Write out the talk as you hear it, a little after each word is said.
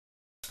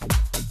Hey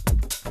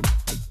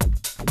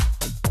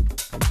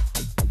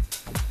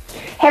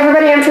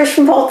everybody, I'm Trish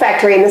from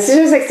Foldfactory, and this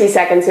is your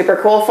 60-second super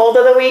cool fold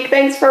of the week.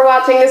 Thanks for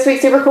watching. This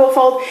week's super cool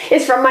fold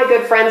is from my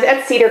good friends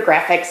at Cedar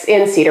Graphics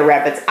in Cedar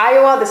Rapids,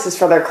 Iowa. This is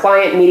for their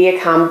client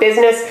MediaCom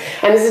business,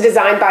 and this is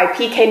designed by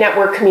PK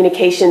Network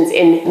Communications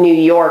in New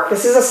York.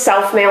 This is a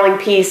self-mailing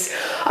piece.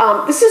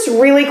 This is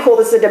really cool.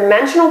 This is a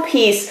dimensional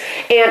piece,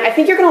 and I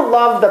think you're going to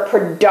love the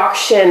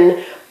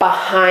production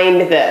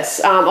behind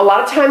this. A lot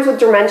of times with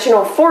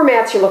dimensional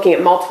formats, you're looking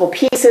at multiple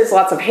pieces,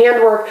 lots of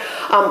handwork.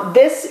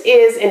 This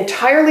is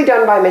entirely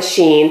done by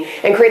machine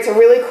and creates a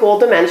really cool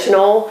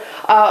dimensional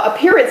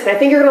appearance, and I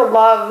think you're going to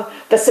love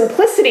the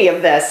simplicity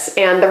of this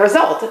and the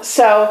result.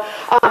 So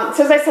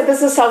as I said, this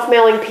is a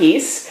self-mailing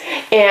piece,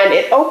 and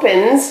it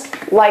opens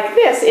like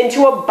this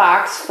into a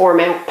box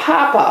format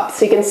pop-up.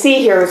 So you can see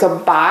here there's a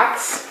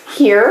box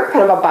here,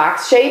 kind of a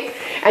box shape,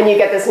 and you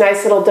get this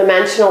nice little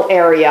dimensional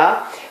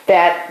area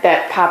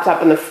that pops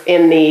up in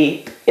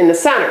the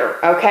center.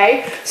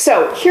 Okay,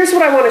 so here's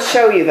what I want to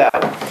show you though.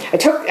 I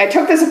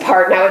took this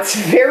apart. Now it's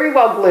very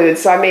well glued,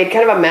 so I made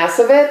kind of a mess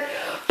of it.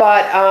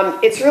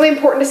 But it's really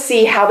important to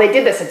see how they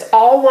did this. It's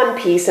all one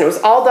piece, and it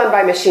was all done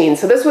by machine.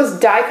 So this was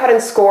die cut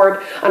and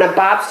scored on a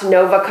Bobst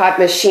Nova Cut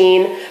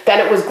machine.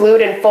 Then it was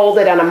glued and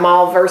folded on a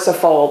Mal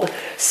VersaFold.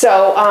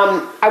 So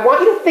I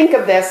want you to think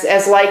of this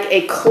as like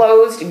a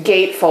closed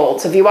gate fold.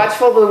 So if you watch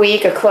Fold of the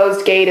Week, a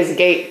closed gate is a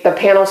gate, the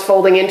panel's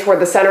folding in toward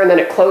the center, and then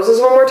it closes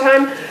one more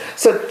time.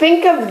 So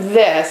think of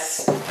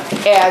this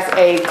as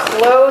a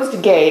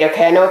closed gate.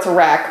 Okay, I know it's a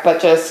wreck, but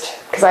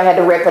just because I had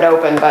to rip it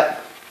open, but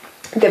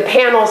the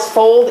panels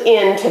fold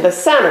into the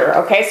center,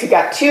 okay? So you've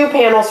got two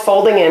panels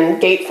folding in,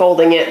 gate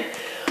folding in.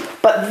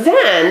 But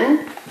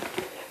then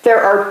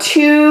there are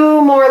two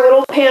more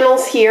little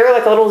panels here,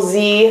 like a little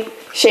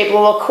Z-shaped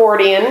little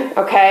accordion,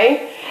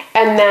 okay?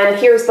 And then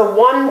here's the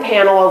one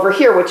panel over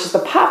here, which is the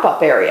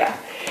pop-up area.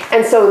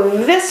 And so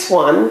this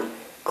one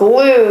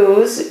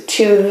glues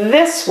to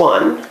this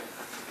one,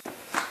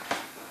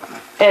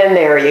 and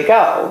there you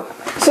go.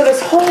 So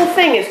this whole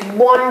thing is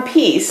one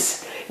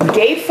piece.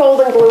 Gate fold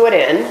and glue it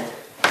in,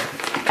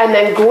 and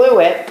then glue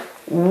it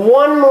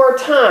one more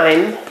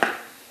time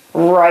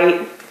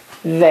right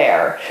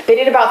there. They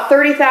did about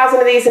 30,000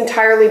 of these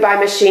entirely by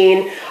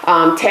machine.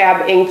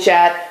 Tab,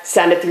 inkjet,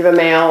 send it through the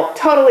mail.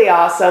 Totally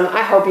awesome.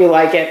 I hope you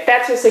like it.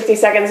 That's your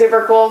 60-second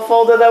super cool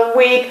fold of the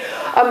week.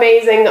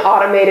 Amazing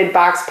automated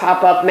box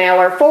pop-up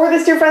mailer. Forward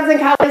this to your friends and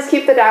colleagues.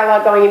 Keep the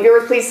dialogue going. And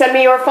viewers, please send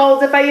me your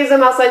folds. If I use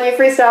them, I'll send you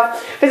free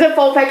stuff. Visit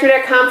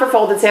foldfactory.com for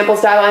folded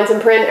samples, die lines,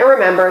 and print. And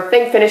remember,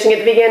 think finishing at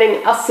the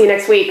beginning. I'll see you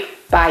next week.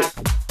 Bye.